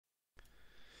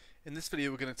In this video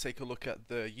we're going to take a look at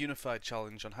the Unified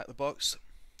challenge on HackTheBox.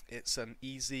 It's an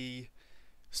easy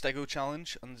Stego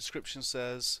challenge, and the description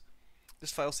says,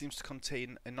 this file seems to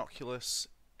contain innocuous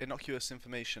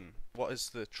information. What is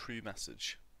the true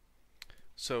message?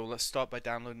 So let's start by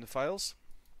downloading the files.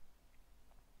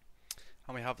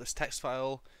 And we have this text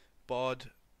file, bod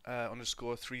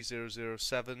underscore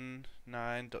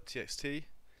 30079.txt.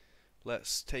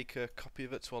 Let's take a copy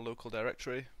of it to our local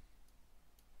directory.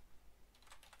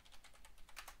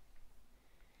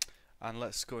 And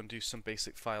let's go and do some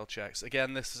basic file checks.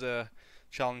 Again, this is a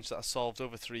challenge that I solved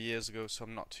over 3 years ago, so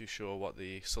I'm not too sure what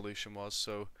the solution was,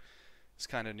 so it's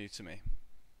kind of new to me.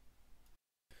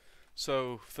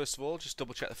 So first of all, just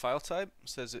double check the file type. It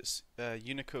says it's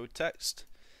Unicode text.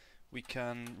 We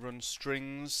can run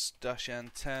strings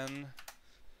 -n10,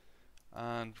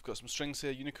 and we've got some strings here.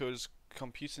 Unicode is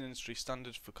computing industry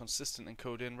standard for consistent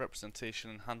encoding, representation,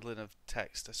 and handling of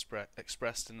text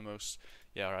expressed in the most.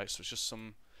 Yeah, alright. So it's just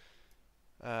some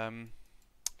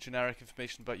generic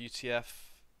information about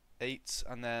UTF-8,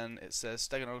 and then it says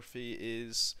steganography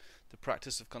is the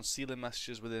practice of concealing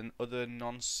messages within other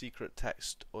non-secret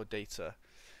text or data.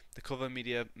 The cover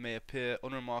media may appear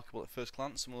unremarkable at first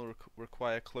glance and will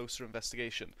require closer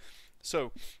investigation.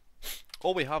 So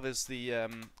all we have is the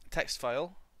text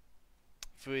file.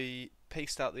 If we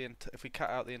paste out if we cut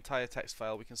out the entire text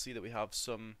file, we can see that we have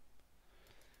some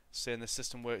saying the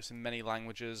system works in many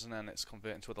languages, and then it's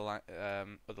converting to other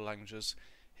languages.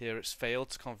 Here it's failed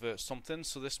to convert something,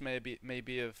 so this may be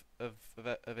of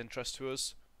interest to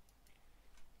us.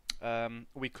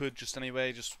 We could just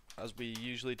anyway, just as we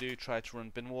usually do, try to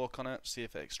run bin walk on it, see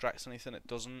if it extracts anything. It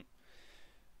doesn't.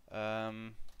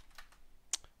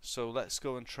 So let's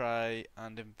go and try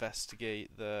and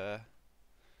investigate the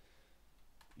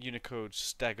Unicode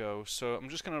Stego. So I'm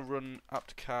just going to run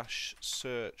apt-cache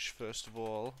search first of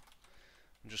all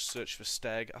and just search for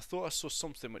steg. I thought I saw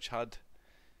something which had,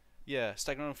 yeah,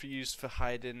 steganography used for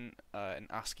hiding in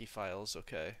ASCII files.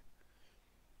 Okay.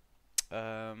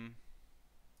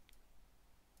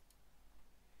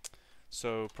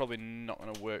 So probably not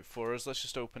going to work for us. Let's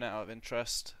just open it out of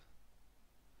interest.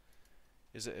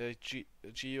 Is it a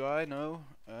GUI? No.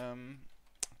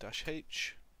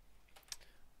 -H.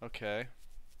 Okay.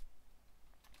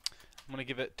 I'm going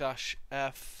to give it -f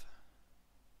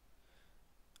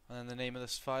and then the name of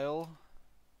this file.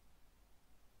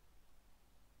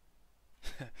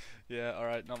 Yeah,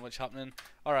 alright, not much happening.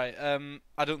 Alright, I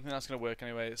don't think that's going to work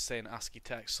anyway. It's saying ASCII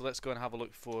text, so let's go and have a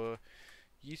look for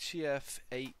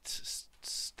UTF-8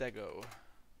 Stego.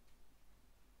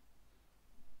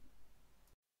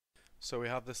 So we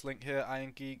have this link here,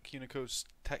 Iron Geek, Unicode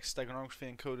text steganography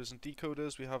encoders and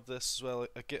decoders. We have this as well,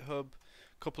 a GitHub,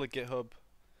 couple of GitHub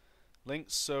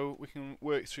links, so we can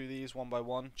work through these one by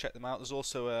one, check them out. There's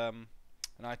also an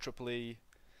IEEE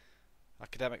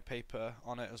academic paper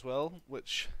on it as well,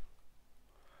 which,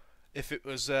 if it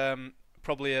was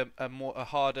probably a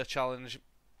harder challenge,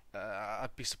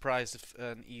 I'd be surprised if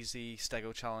an easy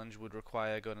Stego challenge would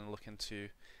require going and look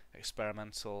into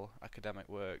experimental academic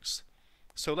works.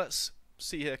 So let's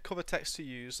see here, cover text to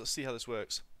use. Let's see how this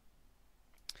works.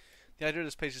 The idea of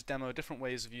this page is demo different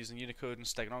ways of using Unicode and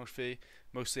steganography.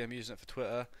 Mostly I'm using it for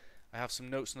Twitter. I have some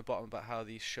notes on the bottom about how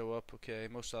these show up. Okay,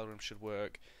 most algorithms should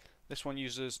work. This one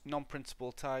uses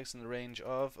non-printable tags in the range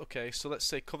of, okay, so let's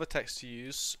say cover text to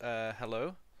use,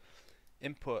 hello,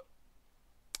 input,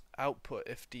 output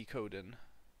if decoding.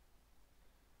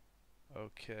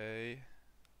 Okay,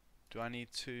 do I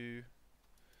need to,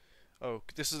 oh,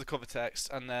 this is the cover text,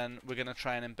 and then we're going to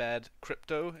try and embed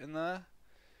crypto in there.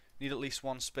 Need at least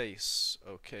one space.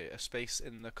 Okay, a space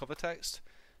in the cover text.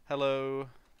 Hello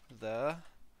there.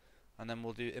 And then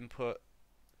we'll do input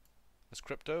as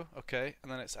crypto. Okay,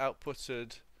 and then it's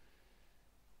outputted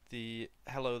the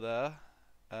hello there.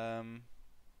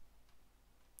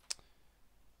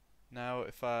 Now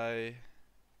if I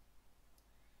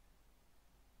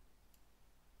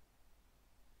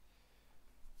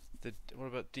what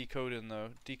about decoding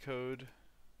though? Decode.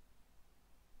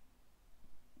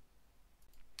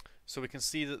 So we can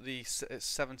see that it's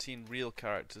 17 real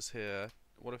characters here.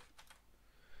 What if?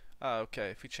 Ah,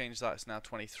 okay. If we change that, it's now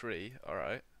 23. All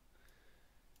right.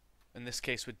 In this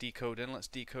case, we're decoding. Let's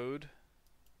decode.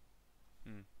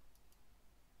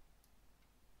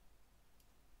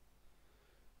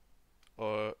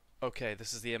 Or okay,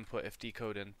 this is the input if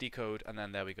decoding. Decode, and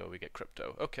then there we go. We get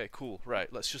crypto. Okay, cool.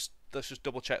 Right. Let's just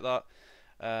double check that.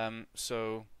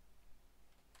 So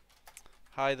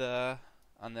hi there.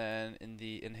 And then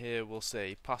in here we'll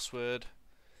say password,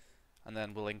 and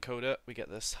then we'll encode it. We get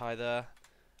this hi there,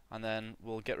 and then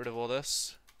we'll get rid of all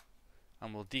this,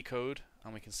 and we'll decode,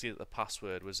 and we can see that the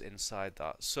password was inside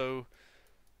that. So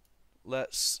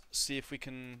let's see if we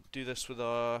can do this with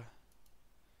our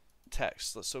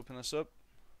text. Let's open this up.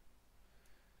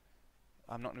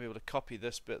 I'm not going to be able to copy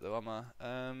this bit though, am I?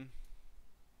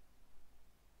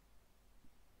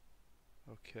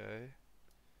 Okay.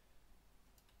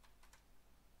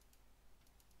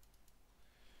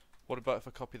 What about if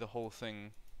I copy the whole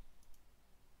thing?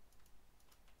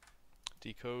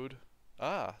 Decode.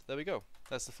 Ah, there we go.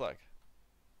 There's the flag.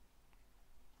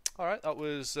 Alright, that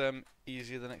was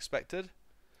easier than expected.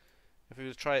 If we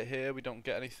were to try it here, we don't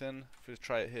get anything. If we were to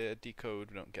try it here,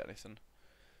 decode, we don't get anything.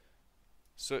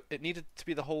 So it needed to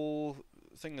be the whole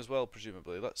thing as well,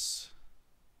 presumably. Let's...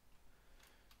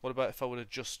 What about if I would have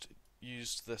just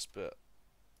used this bit?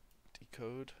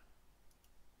 Decode.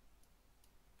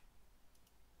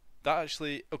 That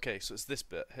actually... Okay, so it's this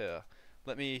bit here.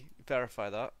 Let me verify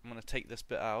that. I'm going to take this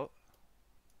bit out.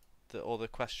 All the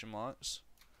question marks.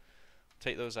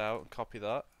 Take those out and copy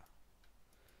that.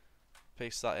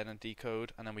 Paste that in and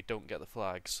decode, and then we don't get the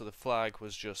flag. So the flag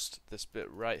was just this bit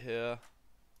right here.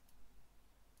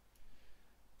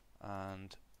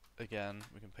 And again,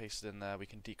 we can paste it in there, we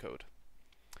can decode.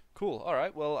 Cool.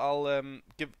 Alright, well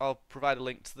I'll provide a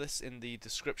link to this in the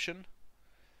description.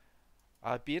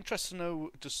 I'd be interested to know,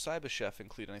 does CyberChef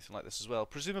include anything like this as well?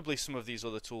 Presumably some of these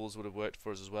other tools would have worked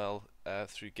for us as well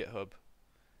through GitHub.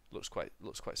 Looks quite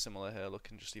similar here,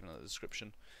 looking just even at the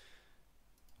description.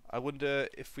 I wonder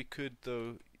if we could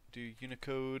though do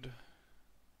Unicode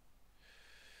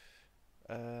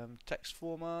text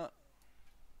format.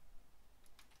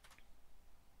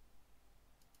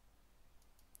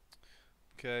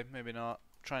 Okay, maybe not.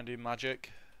 Try and do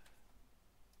magic.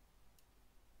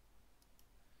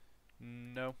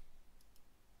 No.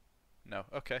 No.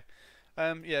 Okay.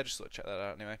 Yeah, just check that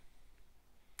out anyway.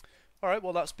 Alright,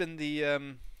 well that's been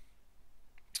the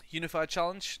Unified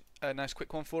challenge. A nice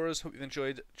quick one for us. Hope you've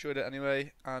enjoyed it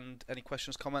anyway. And any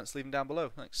questions, comments, leave them down below.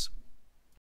 Thanks.